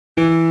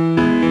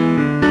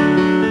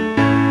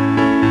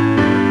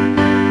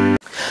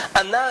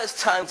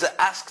time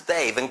to Ask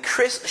Dave, and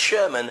Chris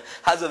Sherman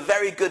has a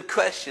very good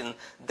question.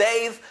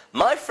 Dave,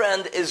 my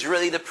friend is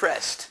really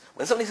depressed.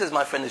 When somebody says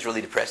my friend is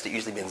really depressed, it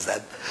usually means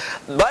them.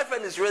 My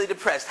friend is really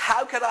depressed.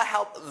 How can I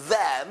help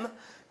them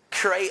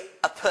create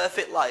a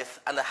perfect life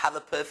and have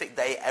a perfect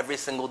day every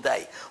single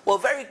day? Well,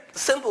 very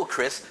simple,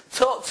 Chris.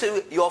 Talk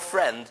to your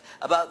friend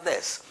about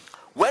this.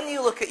 When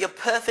you look at your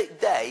perfect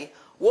day,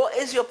 what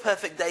is your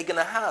perfect day going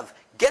to have?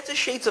 Get a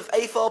sheet of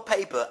A4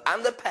 paper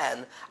and a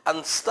pen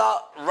and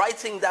start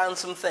writing down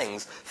some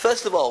things.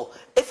 First of all,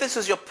 if this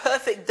was your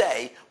perfect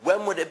day,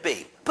 when would it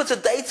be? Put a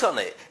date on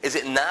it. Is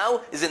it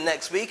now? Is it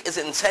next week? Is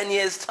it in 10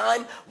 years'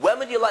 time? When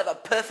would you like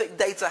that perfect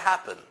day to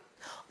happen?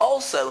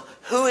 Also,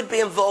 who would be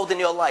involved in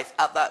your life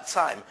at that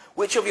time?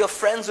 Which of your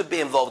friends would be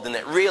involved in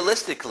it?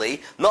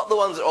 Realistically, not the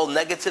ones that are all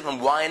negative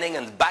and whining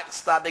and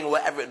backstabbing,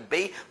 whatever it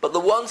be, but the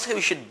ones who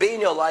should be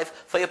in your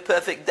life for your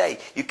perfect day.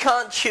 You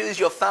can't choose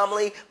your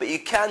family, but you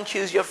can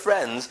choose your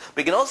friends.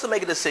 But you can also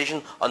make a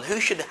decision on who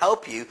should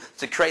help you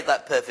to create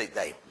that perfect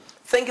day.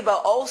 Think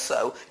about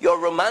also your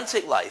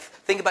romantic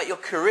life. Think about your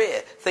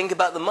career. Think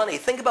about the money.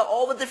 Think about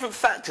all the different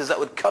factors that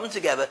would come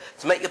together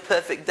to make your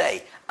perfect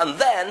day. And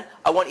then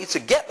I want you to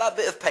get that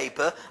bit of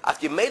paper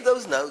after you've made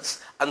those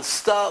notes and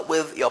start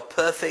with your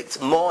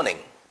perfect morning.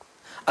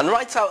 And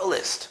write out a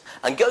list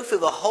and go through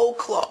the whole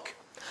clock.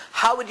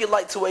 How would you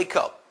like to wake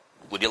up?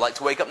 Would you like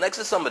to wake up next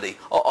to somebody,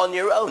 or on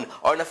your own,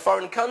 or in a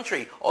foreign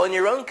country, or in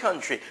your own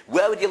country?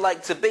 Where would you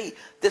like to be?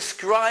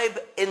 Describe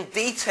in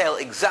detail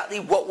exactly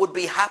what would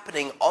be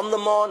happening on the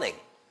morning.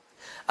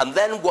 And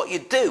then what you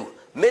do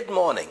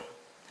mid-morning.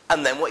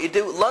 And then what you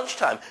do at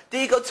lunchtime. Do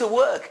you go to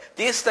work?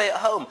 Do you stay at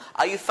home?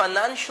 Are you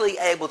financially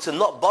able to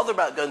not bother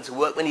about going to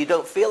work when you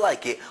don't feel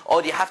like it?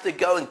 Or do you have to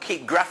go and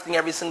keep grafting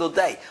every single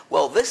day?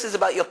 Well, this is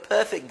about your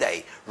perfect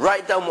day.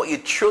 Write down what you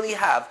truly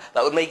have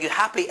that would make you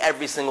happy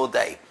every single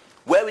day.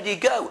 Where would you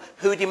go?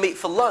 Who would you meet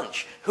for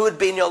lunch? Who would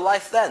be in your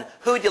life then?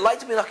 Who would you like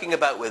to be knocking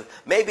about with?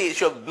 Maybe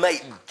it's your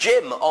mate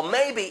Jim, or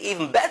maybe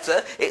even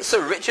better, it's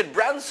Sir Richard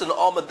Branson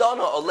or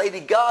Madonna or Lady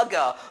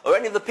Gaga or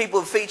any of the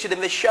people featured in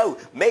this show.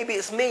 Maybe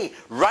it's me.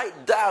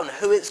 Write down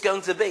who it's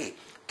going to be.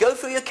 Go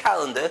through your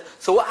calendar.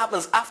 So what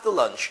happens after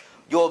lunch?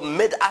 Your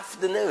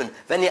mid-afternoon,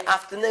 then your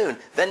afternoon,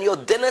 then your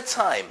dinner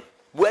time.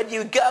 Where do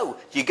you go?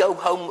 Do you go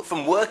home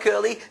from work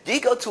early? Do you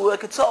go to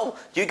work at all?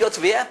 Do you go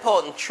to the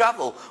airport and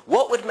travel?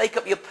 What would make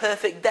up your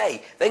perfect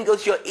day? Then go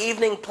to your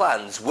evening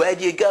plans. Where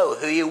do you go?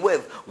 Who are you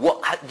with?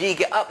 What do you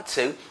get up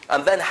to?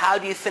 And then how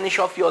do you finish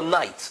off your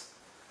night?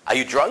 Are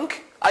you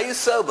drunk? Are you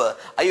sober?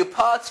 Are you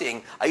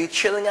partying? Are you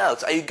chilling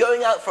out? Are you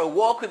going out for a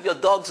walk with your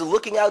dogs and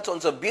looking out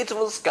onto a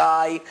beautiful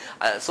sky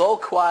and it's all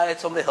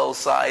quiet on the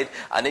hillside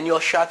and in your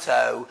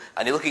chateau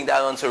and you're looking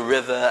down onto a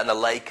river and a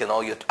lake and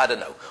all your, I don't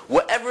know.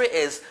 Whatever it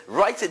is,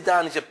 write it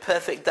down as your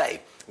perfect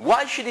day.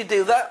 Why should you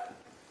do that?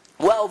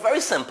 Well,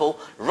 very simple.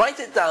 Write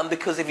it down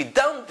because if you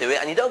don't do it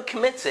and you don't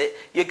commit it,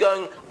 you're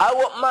going, I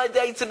want my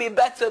day to be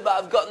better, but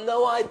I've got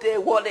no idea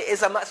what it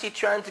is I'm actually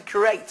trying to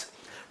create.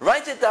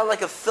 Write it down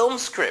like a film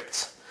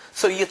script.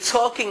 So you're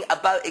talking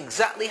about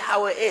exactly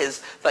how it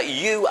is that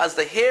you as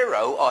the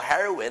hero or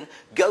heroine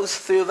goes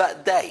through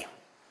that day.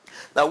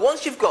 Now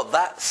once you've got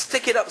that,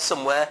 stick it up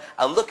somewhere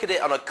and look at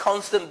it on a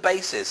constant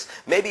basis.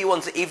 Maybe you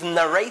want to even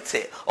narrate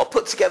it or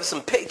put together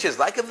some pictures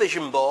like a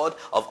vision board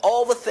of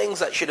all the things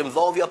that should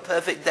involve your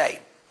perfect day.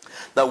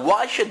 Now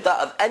why should that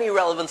have any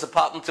relevance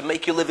apart from to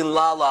make you live in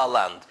La La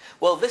Land?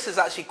 Well, this is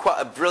actually quite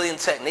a brilliant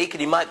technique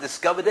and you might have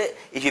discovered it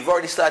if you've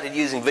already started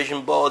using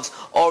vision boards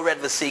or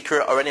read The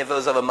Secret or any of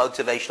those other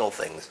motivational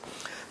things.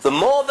 The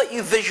more that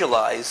you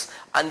visualize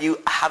and you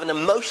have an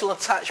emotional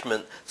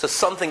attachment to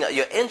something that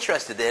you're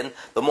interested in,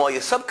 the more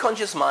your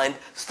subconscious mind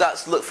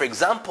starts to look for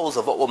examples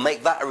of what will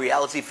make that a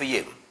reality for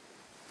you.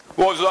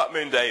 What does that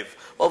mean, Dave?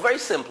 Well, very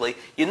simply,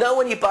 you know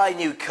when you buy a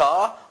new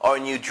car, or a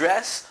new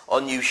dress,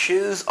 or new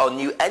shoes, or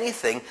new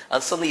anything,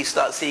 and suddenly you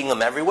start seeing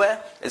them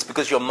everywhere? It's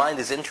because your mind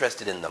is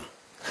interested in them.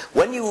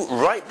 When you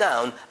write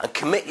down and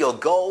commit your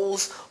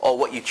goals, or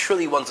what you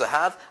truly want to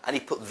have, and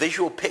you put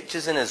visual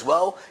pictures in as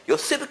well, your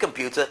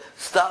supercomputer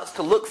starts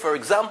to look for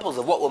examples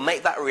of what will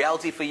make that a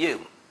reality for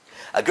you.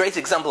 A great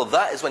example of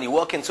that is when you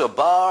walk into a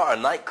bar, or a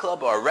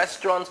nightclub, or a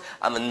restaurant,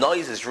 and the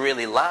noise is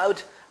really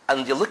loud,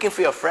 and you're looking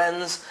for your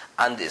friends,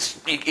 and it's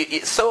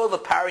so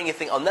overpowering you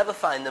think, I'll never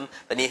find them.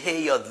 Then you hear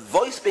your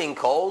voice being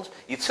called,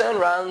 you turn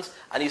around,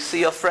 and you see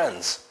your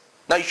friends.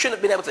 Now you shouldn't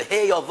have been able to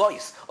hear your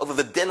voice over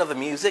the din of the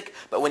music,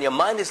 but when your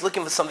mind is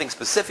looking for something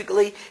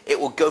specifically, it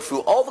will go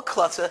through all the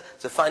clutter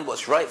to find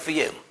what's right for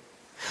you.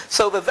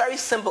 So the very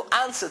simple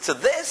answer to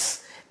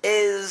this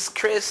is,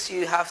 Chris,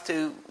 you have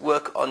to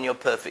work on your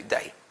perfect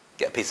day.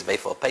 Get a piece of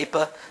A4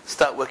 paper,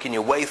 start working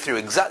your way through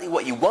exactly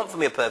what you want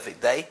from your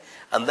perfect day,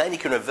 and then you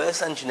can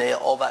reverse engineer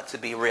all that to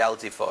be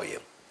reality for you.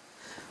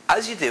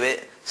 As you do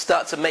it,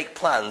 start to make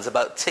plans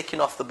about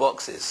ticking off the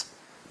boxes.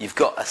 You've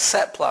got a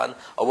set plan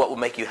of what will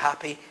make you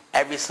happy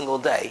every single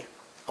day,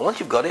 and once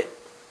you've got it,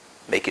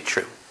 make it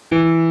true.